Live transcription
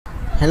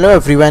Hello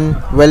everyone,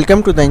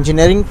 welcome to the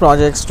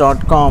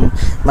theenggprojects.com.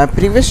 My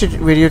previous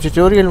video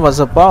tutorial was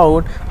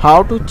about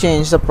how to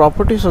change the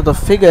properties of the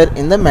figure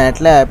in the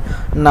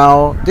MATLAB.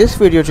 Now this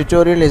video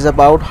tutorial is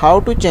about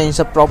how to change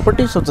the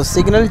properties of the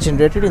signal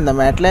generated in the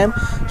MATLAB.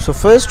 So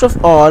first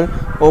of all,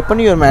 open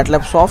your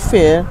MATLAB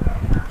software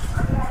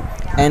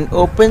and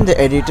open the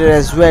editor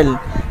as well.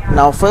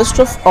 Now first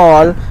of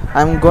all,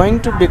 I'm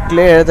going to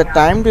declare the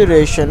time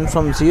duration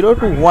from 0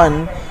 to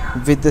 1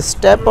 with the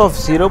step of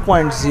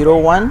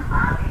 0.01.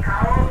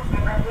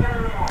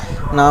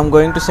 Now I'm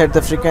going to set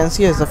the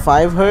frequency as the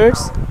 5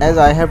 Hz as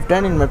I have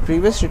done in my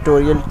previous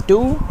tutorial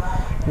too.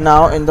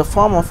 Now in the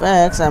form of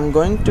X, I'm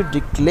going to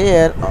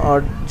declare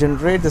or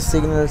generate the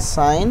signal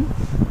sine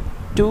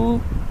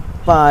 2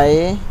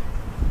 pi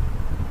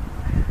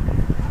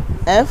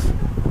f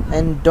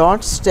and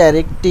dot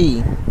steric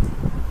t.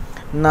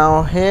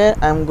 Now here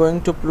I'm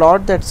going to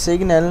plot that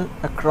signal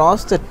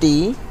across the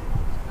t.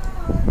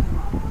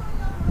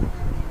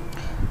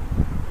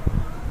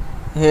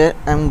 Here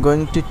I'm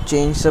going to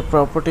change the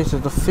properties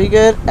of the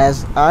figure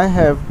as I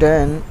have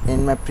done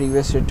in my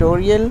previous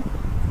tutorial.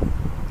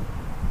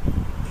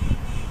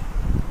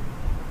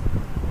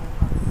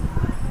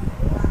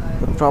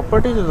 The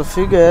properties of the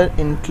figure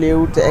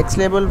include the X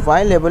label,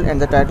 Y label and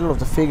the title of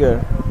the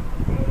figure.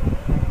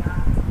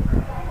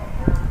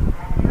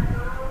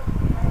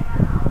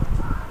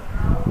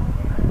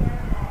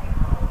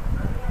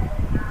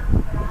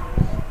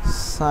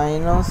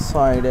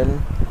 Sinusoidal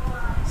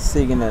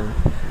signal.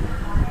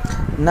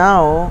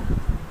 Now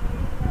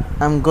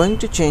I'm going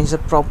to change the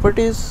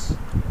properties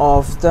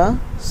of the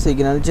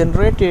signal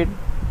generated.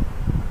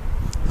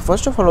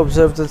 First of all,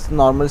 observe this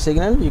normal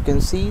signal. You can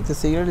see the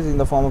signal is in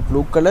the form of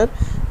blue color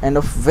and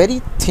a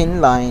very thin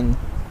line.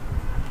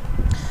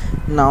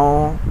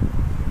 Now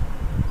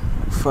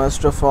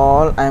first of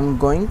all, I'm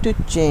going to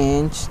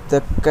change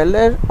the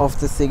color of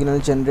the signal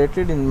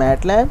generated in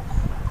MATLAB.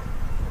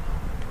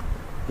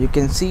 You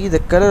can see the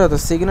color of the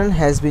signal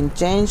has been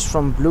changed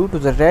from blue to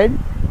the red.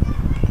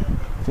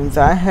 Since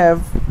I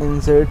have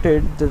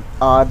inserted the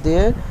R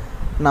there,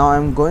 now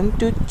I'm going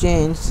to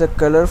change the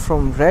color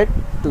from red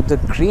to the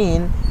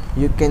green.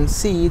 You can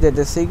see that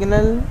the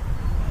signal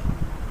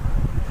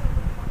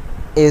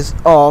is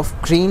of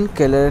green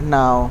color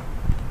now.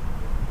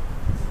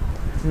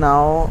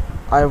 Now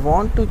I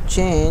want to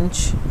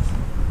change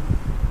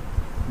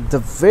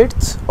the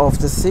width of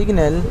the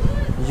signal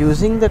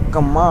using the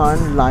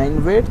command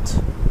line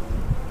width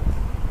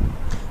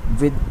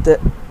with the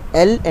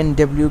L and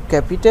W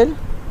capital.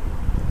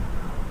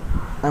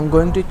 I'm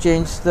going to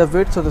change the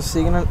width of the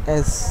signal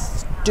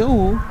as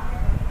 2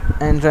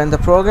 and run the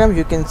program.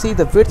 You can see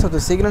the width of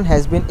the signal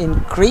has been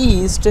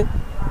increased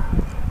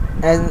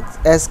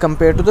as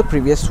compared to the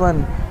previous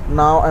one.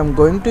 Now I'm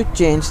going to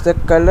change the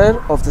color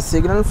of the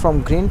signal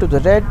from green to the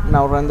red.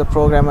 Now run the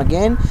program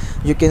again.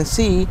 You can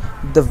see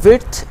the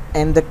width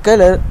and the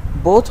color,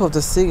 both of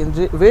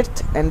the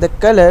width and the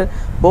color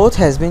both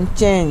has been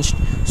changed.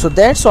 So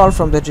that's all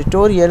from the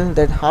tutorial,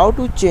 that how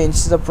to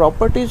change the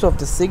properties of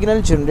the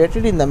signal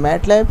generated in the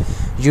MATLAB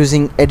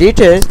using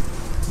editor.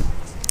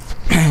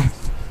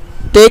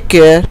 Take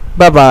care.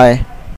 Bye bye.